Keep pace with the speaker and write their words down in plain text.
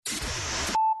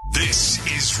This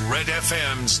is Red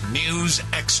FM's News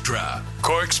Extra,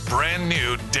 Cork's brand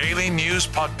new daily news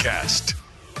podcast.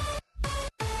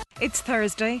 It's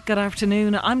Thursday. Good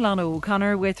afternoon. I'm Lana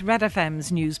O'Connor with Red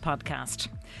FM's News Podcast.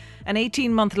 An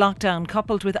 18-month lockdown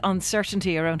coupled with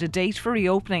uncertainty around a date for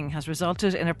reopening has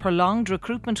resulted in a prolonged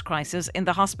recruitment crisis in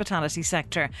the hospitality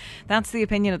sector. That's the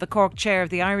opinion of the Cork chair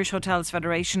of the Irish Hotels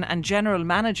Federation and general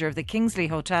manager of the Kingsley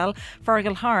Hotel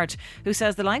Fergal Harte, who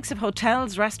says the likes of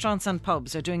hotels, restaurants and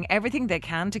pubs are doing everything they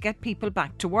can to get people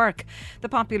back to work. The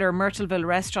popular Myrtleville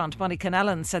restaurant Bonnie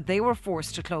Canellan said they were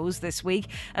forced to close this week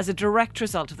as a direct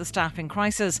result of the staffing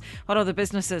crisis, while other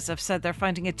businesses have said they're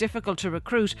finding it difficult to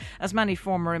recruit as many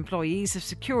former employees have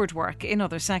secured work in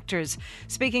other sectors.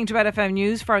 Speaking to Red FM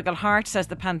News, Fergal Harte says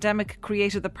the pandemic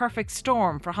created the perfect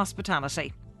storm for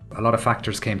hospitality. A lot of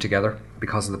factors came together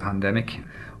because of the pandemic.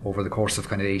 Over the course of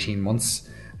kind of 18 months,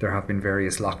 there have been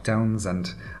various lockdowns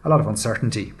and a lot of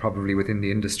uncertainty probably within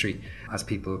the industry as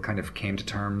people kind of came to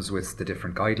terms with the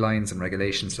different guidelines and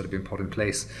regulations that have been put in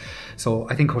place. So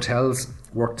I think hotels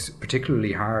worked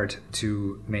particularly hard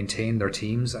to maintain their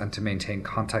teams and to maintain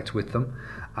contact with them,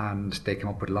 and they came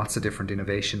up with lots of different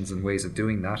innovations and ways of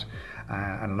doing that,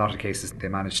 and in a lot of cases they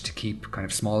managed to keep kind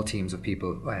of small teams of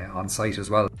people on site as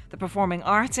well. The performing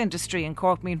arts industry in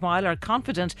Cork, meanwhile, are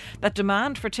confident that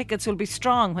demand for tickets will be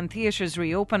strong when theatres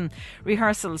reopen.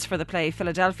 Rehearsals for the play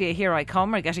Philadelphia Here I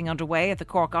Come are getting underway at the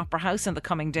Cork Opera House in the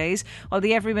coming days, while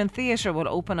the Everyman Theatre will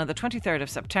open on the 23rd of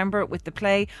September with the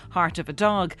play Heart of a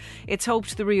Dog. It's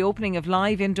hoped the reopening of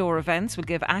live indoor events will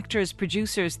give actors,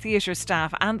 producers, theatre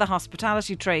staff and the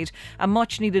hospitality trade a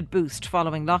much needed boost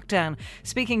following lockdown.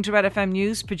 Speaking to Red FM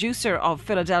News, producer of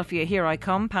Philadelphia Here I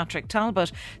Come, Patrick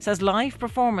Talbot, says live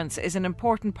performance is an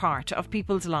important part of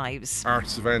people's lives.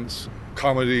 Arts events,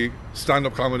 comedy,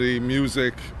 stand-up comedy,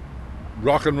 music,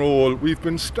 rock and roll, we've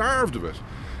been starved of it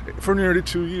for nearly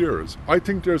 2 years. I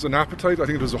think there's an appetite, I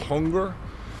think there's a hunger,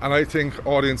 and I think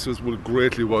audiences will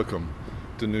greatly welcome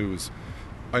the news.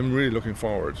 I'm really looking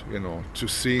forward, to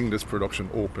seeing this production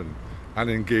open and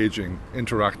engaging,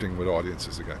 interacting with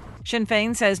audiences again. Sinn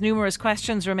Féin says numerous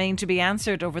questions remain to be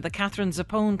answered over the Catherine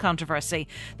Zappone controversy.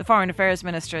 The Foreign Affairs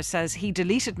Minister says he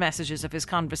deleted messages of his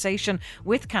conversation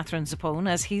with Catherine Zappone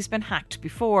as he's been hacked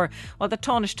before, while the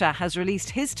Taoiseach has released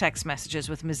his text messages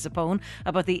with Ms Zappone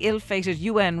about the ill-fated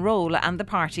UN role and the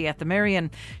party at the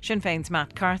Merion. Sinn Féin's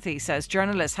Matt Carthy says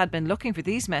journalists had been looking for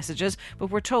these messages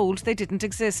but were told they didn't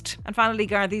exist. And finally,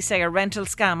 Gardaí say a rental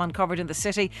scam uncovered in the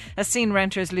city has seen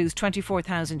renters lose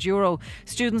 €24,000.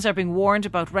 Students are being warned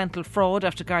about rental fraud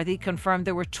after Gardaí confirmed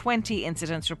there were 20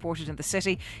 incidents reported in the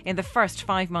city in the first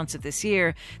 5 months of this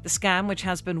year. The scam, which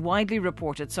has been widely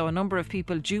reported, saw a number of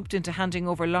people duped into handing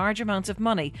over large amounts of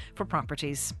money for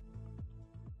properties.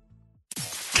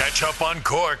 Catch up on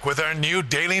Cork with our new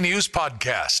daily news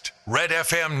podcast, Red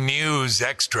FM News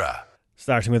Extra.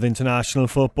 Starting with international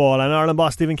football, and Ireland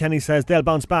boss Stephen Kenny says they'll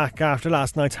bounce back after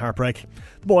last night's heartbreak.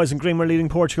 The boys in green were leading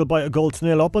Portugal by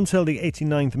 1-0 up until the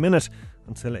 89th minute,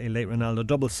 until a late Ronaldo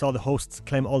double saw the hosts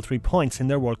claim all 3 points in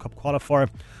their World Cup qualifier.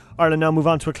 Ireland now move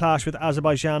on to a clash with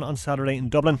Azerbaijan on Saturday in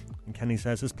Dublin, and Kenny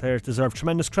says his players deserve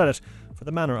tremendous credit for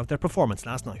the manner of their performance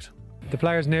last night. The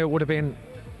players knew it would have been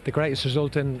the greatest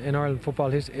result in Ireland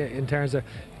football in terms of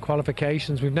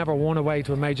qualifications. We've never won away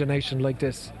to a major nation like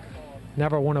this,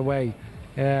 never won away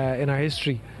in our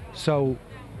history. So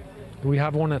we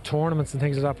have won at tournaments and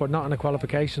things like that, but not in a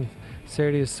qualification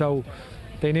series. So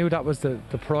they knew that was the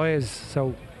prize.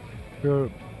 So we were,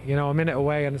 a minute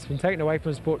away, and it's been taken away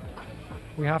from us. But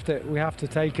we have to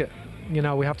take it.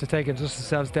 We have to take it, dust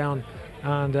ourselves down,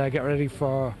 and get ready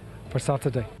for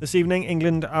Saturday. This evening,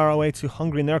 England are away to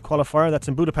Hungary in their qualifier. That's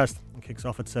in Budapest and kicks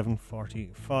off at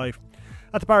 7:45.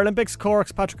 At the Paralympics,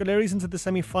 Cork's Patrick O'Leary's into the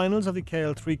semi-finals of the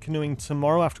KL3 canoeing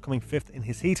tomorrow after coming 5th in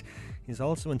his heat. He's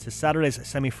also into Saturday's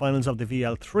semi-finals of the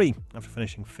VL3 after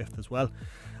finishing 5th as well.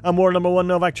 And world number 1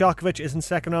 Novak Djokovic is in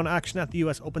second round action at the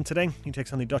US Open today. He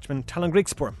takes on the Dutchman Talon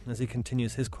Griekspoor as he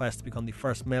continues his quest to become the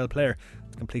first male player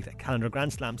to complete a calendar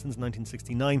Grand Slam since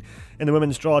 1969. In the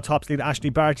women's draw, top seed Ashley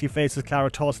Barty faces Clara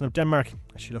Towson of Denmark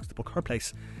as she looks to book her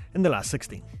place in the last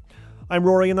 16. I'm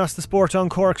Rory and that's the sport on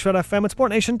Cork's Red FM at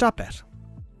sportnation.bet.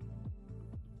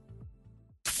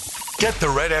 Get the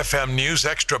Red FM News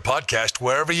Extra podcast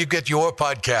wherever you get your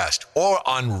podcast or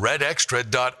on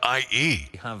redextra.ie.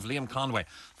 We have Liam Conway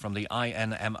from the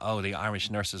INMO, the Irish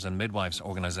Nurses and Midwives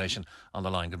Organisation, on the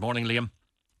line. Good morning, Liam.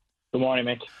 Good morning,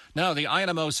 Mick. Now, the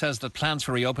INMO says that plans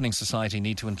for reopening society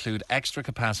need to include extra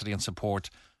capacity and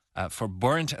support for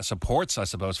burnt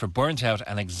out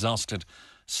and exhausted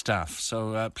staff.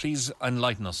 So please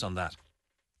enlighten us on that.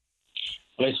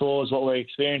 But I suppose what we're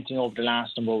experiencing over the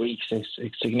last number of weeks is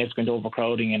significant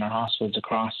overcrowding in our hospitals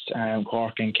across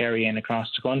Cork and Kerry and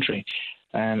across the country.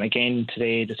 Again,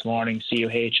 this morning,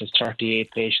 CUH has 38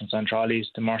 patients on trolleys.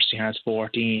 The Mercy has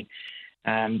 14.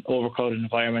 Overcrowded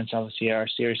environments obviously are a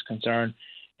serious concern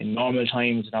in normal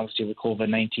times, and obviously with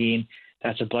COVID-19,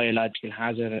 that's a biological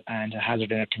hazard and a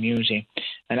hazard in a community.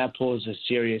 And that poses a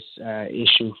serious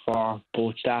issue for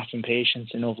both staff and patients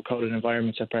in overcrowded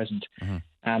environments at present. Mm-hmm.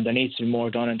 There needs to be more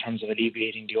done in terms of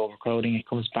alleviating the overcrowding. It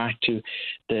comes back to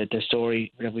the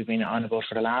story that we've been on about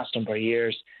for the last number of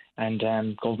years, and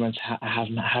governments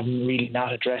haven't really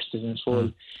not addressed it in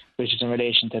full, which is in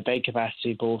relation to bed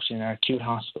capacity both in our acute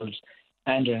hospitals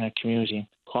and in our community.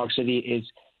 Cork City is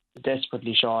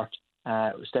desperately short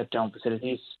step-down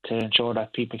facilities to ensure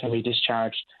that people can be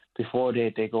discharged before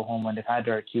they go home when they've had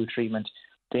their acute treatment.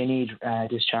 They need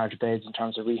discharge beds in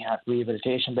terms of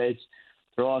rehabilitation beds.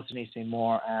 There also needs to be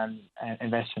more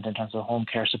investment in terms of home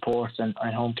care supports and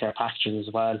home care packages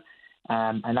as well.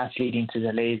 And that's leading to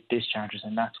delayed discharges,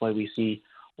 and that's why we see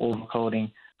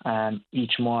overcrowding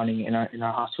each morning in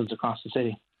our hospitals across the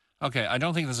city. Okay, I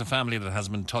don't think there's a family that has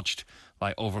been touched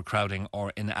by overcrowding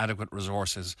or inadequate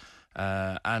resources,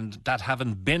 and that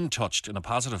haven't been touched in a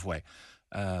positive way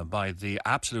by the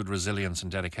absolute resilience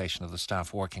and dedication of the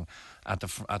staff working at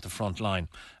the front line.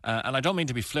 And I don't mean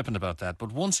to be flippant about that,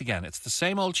 but once again, it's the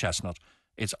same old chestnut.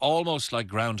 It's almost like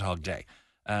Groundhog Day.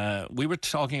 We were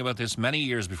talking about this many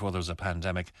years before there was a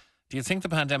pandemic. Do you think the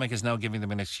pandemic is now giving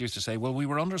them an excuse to say, well, we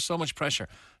were under so much pressure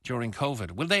during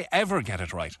COVID? Will they ever get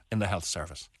it right in the health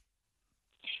service?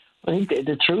 I think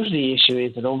the truth of the issue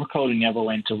is that overcrowding never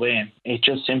went away. It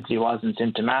just simply wasn't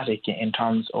symptomatic in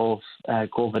terms of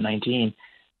COVID-19.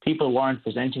 People weren't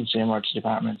presenting to the emergency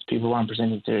departments. People weren't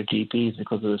presenting to their GPs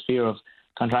because of the fear of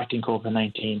contracting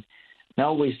COVID-19.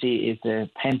 Now what we see is the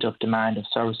pent-up demand of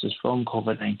services from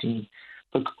COVID-19.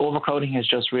 But overcrowding has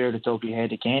just reared its ugly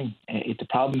head again. The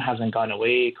problem hasn't gone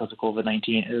away because of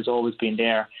COVID-19. It has always been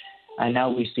there. And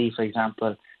now we see, for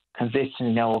example,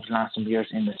 consistently now over the last number of years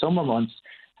in the summer months,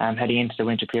 heading into the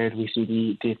winter period, we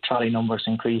see the trolley numbers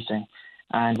increasing.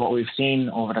 And what we've seen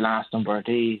over the last number of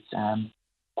days,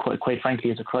 quite frankly,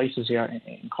 is a crisis here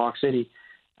in Cork City.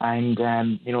 And,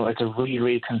 it's a really,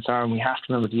 really concern. We have to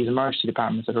remember these emergency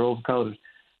departments that are overcrowded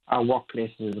are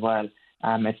workplaces as well.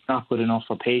 It's not good enough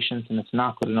for patients, and it's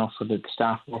not good enough for the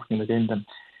staff working within them.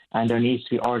 And there needs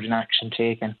to be urgent action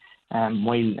taken.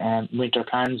 While winter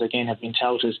plans, again, have been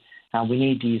touted, we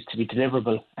need these to be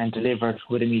deliverable and delivered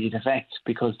with immediate effect,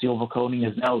 because the overcrowding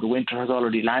is now, the winter has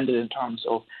already landed in terms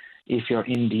of if you're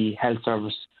in the health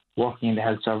service, working in the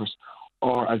health service,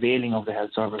 or availing of the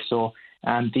health service. So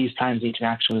these plans need to be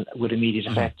actioned with immediate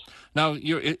effect. Now, are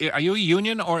you a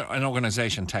union or an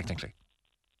organisation technically?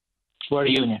 We're a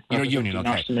union. You're a union,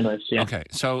 okay. Yeah. Okay,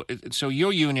 so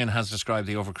your union has described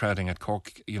the overcrowding at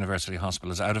Cork University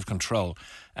Hospital as out of control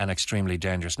and extremely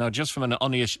dangerous. Now, just from an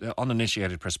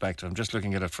uninitiated perspective, I'm just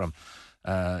looking at it from,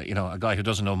 a guy who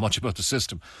doesn't know much about the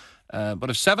system. But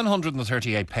if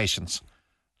 738 patients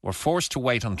were forced to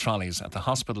wait on trolleys at the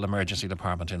hospital emergency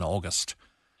department in August,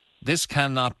 this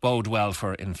cannot bode well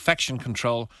for infection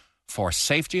control, for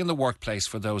safety in the workplace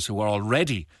for those who are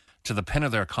already to the pin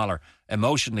of their collar,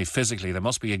 emotionally, physically. They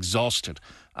must be exhausted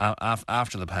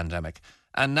after the pandemic.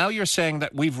 And now you're saying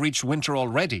that we've reached winter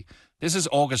already. This is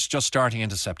August just starting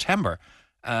into September.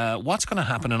 What's going to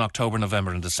happen in October, November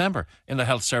and December in the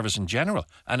health service in general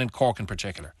and in Cork in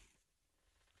particular?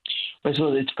 Well,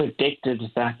 so it's predicted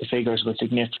that the figures will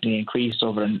significantly increase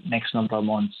over the next number of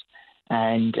months.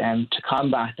 And to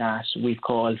combat that, we've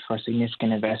called for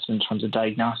significant investment in terms of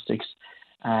diagnostics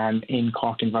in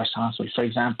Cork University Hospital. For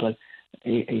example,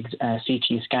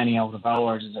 CT scanning out of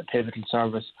hours is a pivotal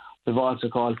service. We've also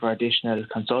called for additional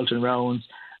consultant rounds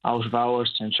out of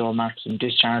hours to ensure maximum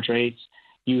discharge rates,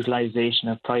 utilisation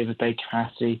of private bed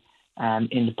capacity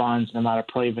in the bonds, no matter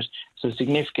private. So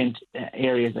significant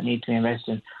areas that need to be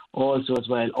invested in. Also as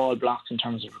well, all blocks in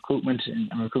terms of recruitment and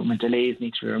recruitment delays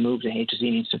need to be removed. The HSE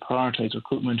needs to prioritise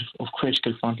recruitment of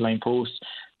critical frontline posts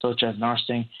such as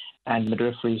nursing and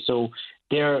midwifery. So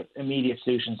there are immediate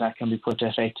solutions that can be put to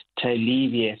effect to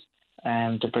alleviate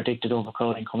the predicted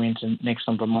overcrowding coming into the next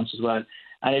number of months as well.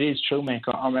 And it is true, Mick,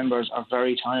 our members are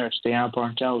very tired. They are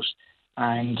burnt out.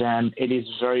 And it is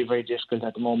very, very difficult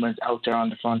at the moment out there on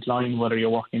the front line, whether you're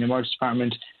working in the emergency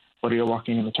department, whether you're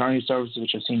working in maternity services,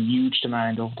 which have seen huge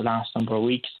demand over the last number of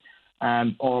weeks,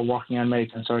 or working on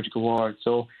medical and surgical wards.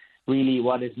 So really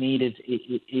what is needed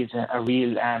is a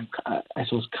real,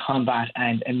 combat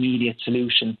and immediate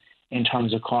solution in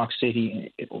terms of Cork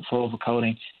City for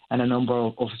overcrowding. and a number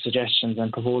of suggestions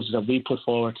and proposals that we put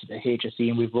forward to the HSE,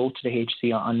 and we wrote to the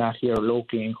HSE on that here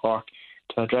locally in Cork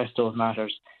to address those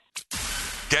matters.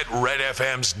 Get Red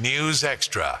FM's News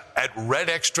Extra at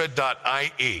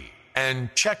redextra.ie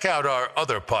and check out our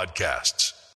other podcasts.